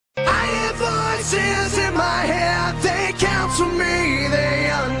Voices in my head, they counsel me,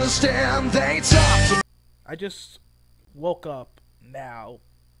 they understand, they talk to me. I just woke up now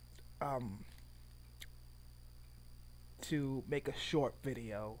to make a short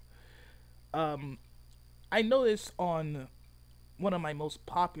video. I noticed on one of my most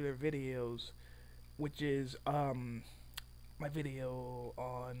popular videos, which is my video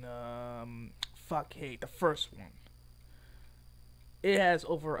on FUKH8, the first one. It has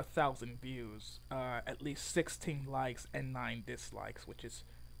over 1,000 views, at least 16 likes and 9 dislikes, which is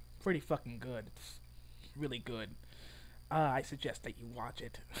pretty fucking good. It's really good. I suggest that you watch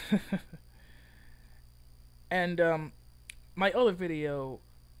it. And my other video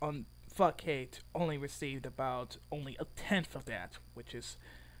on FUKH8 only received about only 1/10 of that, which is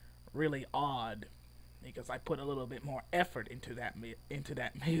really odd because I put a little bit more effort into that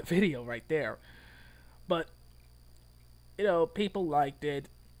video right there. But you know, people liked it.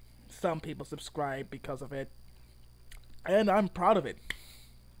 Some people subscribed because of it, and I'm proud of it.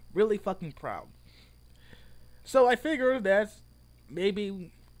 Really fucking proud. So I figured that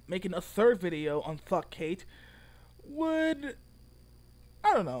maybe making a third video on FUKH8 would,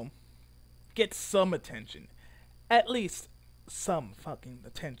 I don't know, get some attention. At least some fucking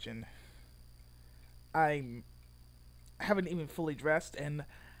attention. I haven't even fully dressed, and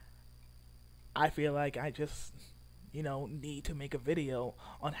I feel like I just, you know, need to make a video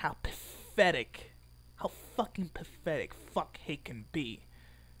on how pathetic, how fucking pathetic FUKH8 can be.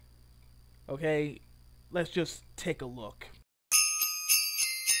 Okay, let's just take a look.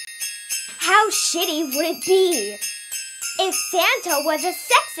 How shitty would it be if Santa was as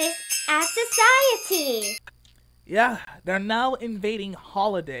sexist as society? Yeah, they're now invading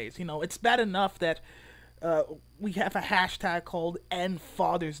holidays. You know, it's bad enough that we have a hashtag called End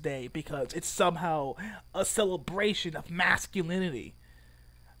Father's Day because it's somehow a celebration of masculinity,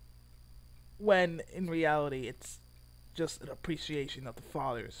 when in reality it's just an appreciation of the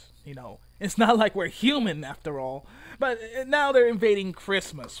fathers. You know, it's not like we're human after all. But now they're invading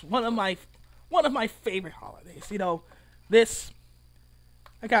Christmas, one of my favorite holidays. You know,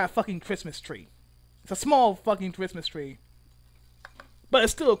 I got a fucking Christmas tree. It's a small fucking Christmas tree, but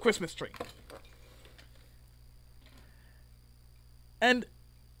it's still a Christmas tree. And,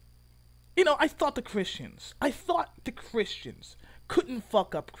 you know, I thought the Christians couldn't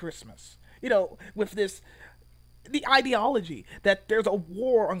fuck up Christmas. You know, with the ideology that there's a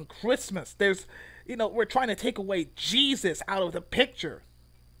war on Christmas. You know, we're trying to take away Jesus out of the picture.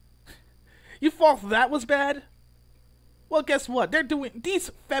 You thought that was bad? Well, guess what? These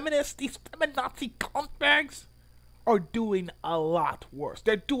feminists, these feminazi cuntbags are doing a lot worse.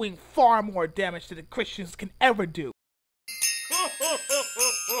 They're doing far more damage than the Christians can ever do. What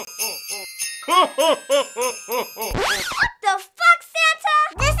the fuck, Santa?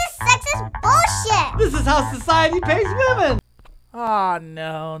 This is sexist bullshit! This is how society pays women! Ah,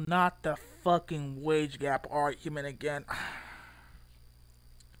 no, not the fucking wage gap argument again.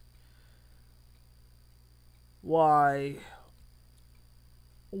 Why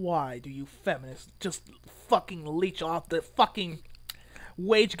do you feminists just fucking leech off the fucking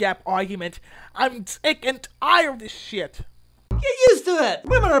wage gap argument? I'm sick and tired of this shit. Get used to it!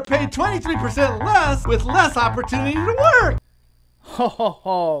 Women are paid 23% less with less opportunity to work! Ho ho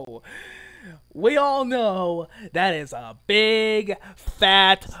ho! We all know that is a big,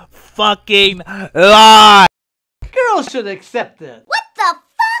 fat, fucking lie! Girls should accept it. What the fuck?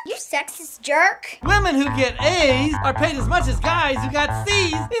 You sexist jerk! Women who get A's are paid as much as guys who got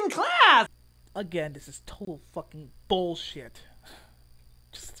C's in class! Again, this is total fucking bullshit.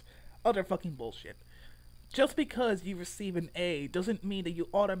 Just utter fucking bullshit. Just because you receive an A doesn't mean that you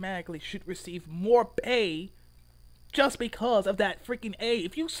automatically should receive more pay just because of that freaking A.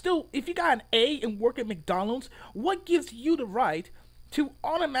 If you got an A and work at McDonald's, what gives you the right to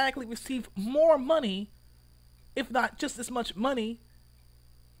automatically receive more money, if not just as much money,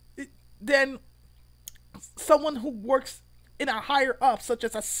 than someone who works in a higher up, such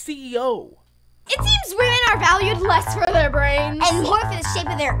as a CEO? It seems women are valued less for their brains and more for the shape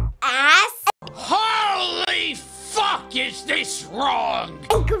of their ass. Holy fuck, is this wrong?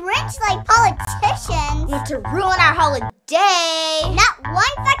 And Grinch-like politicians want to ruin our holiday. Not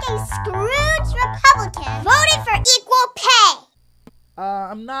one fucking Scrooge Republican voted for equal pay.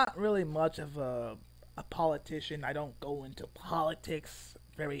 I'm not really much of a politician. I don't go into politics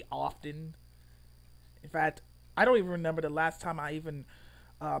very often. In fact, I don't even remember the last time I even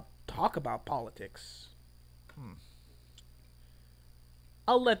talk about politics.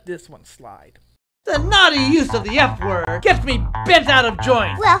 I'll let this one slide. The naughty use of the F word gets me bent out of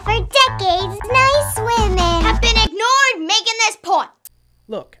joint. Well, for decades, nice women have been ignored making this point.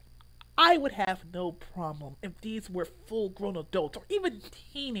 Look, I would have no problem if these were full-grown adults or even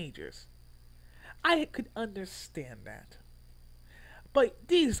teenagers. I could understand that. But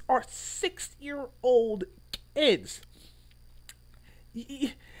these are 6-year-old kids.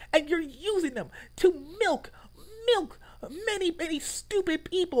 And you're using them to milk many stupid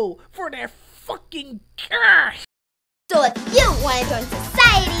people for their fucking cash. So if you want to join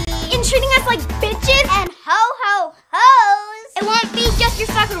society in treating us like bitches and ho-ho-hos, it won't be just your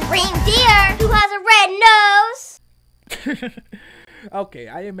fucking reindeer who has a red nose. Okay,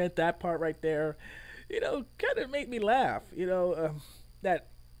 I admit that part right there, kind of made me laugh. That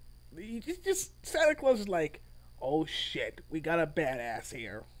just Santa Claus is like, oh shit, we got a badass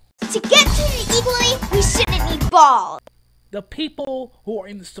here. To get treated equally, we shouldn't need balls. The people who are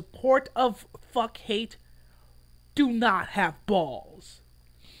in the support of FUKH8 do not have balls.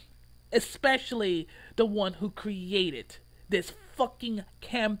 Especially the one who created this fucking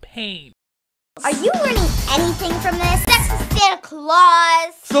campaign. Are you learning anything from this? That's Santa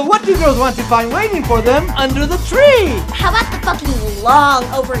Claus. So what do girls want to find waiting for them under the tree? How about the fucking long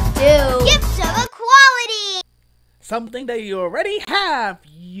overdue gift of equality? Something that you already have,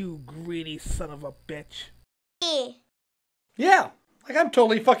 you greedy son of a bitch. Yeah, like I'm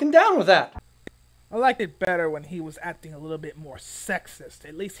totally fucking down with that. I liked it better when he was acting a little bit more sexist.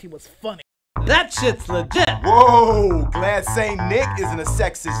 At least he was funny. That shit's legit. Whoa, glad Saint Nick isn't a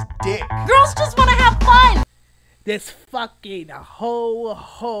sexist dick. Girls just want to have fun. This fucking ho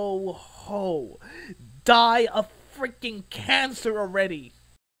die of freaking cancer already.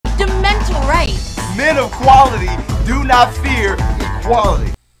 Demental rights. Men of quality do not fear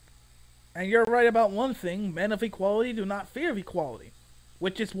equality. And you're right about one thing, men of equality do not fear equality.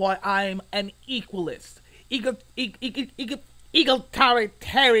 Which is why I'm an equalist.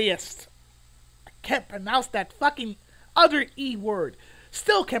 Egalitarianist. I can't pronounce that fucking other E word.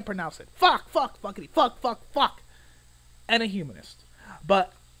 Still can't pronounce it. Fuck. And a humanist.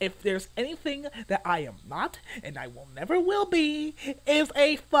 But if there's anything that I am not, and I will never will be, is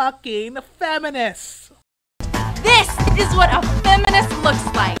a fucking feminist. This is what a feminist looks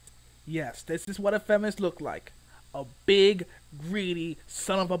like. Yes, this is what a feminist looks like. A big, greedy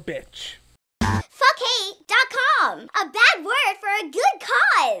son of a bitch. FUKH8.com. A bad word for a good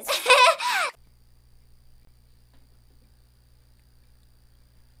cause.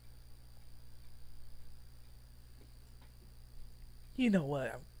 You know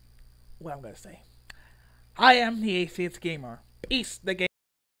what I'm gonna say. I am the Atheist Gamer. Peace, the game.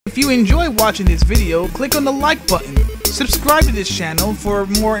 If you enjoy watching this video, click on the like button. Subscribe to this channel for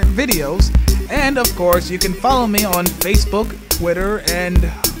more videos. And of course, you can follow me on Facebook, Twitter,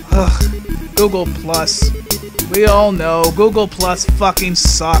 and Google+. We all know Google+ fucking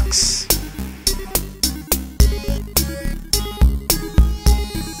sucks.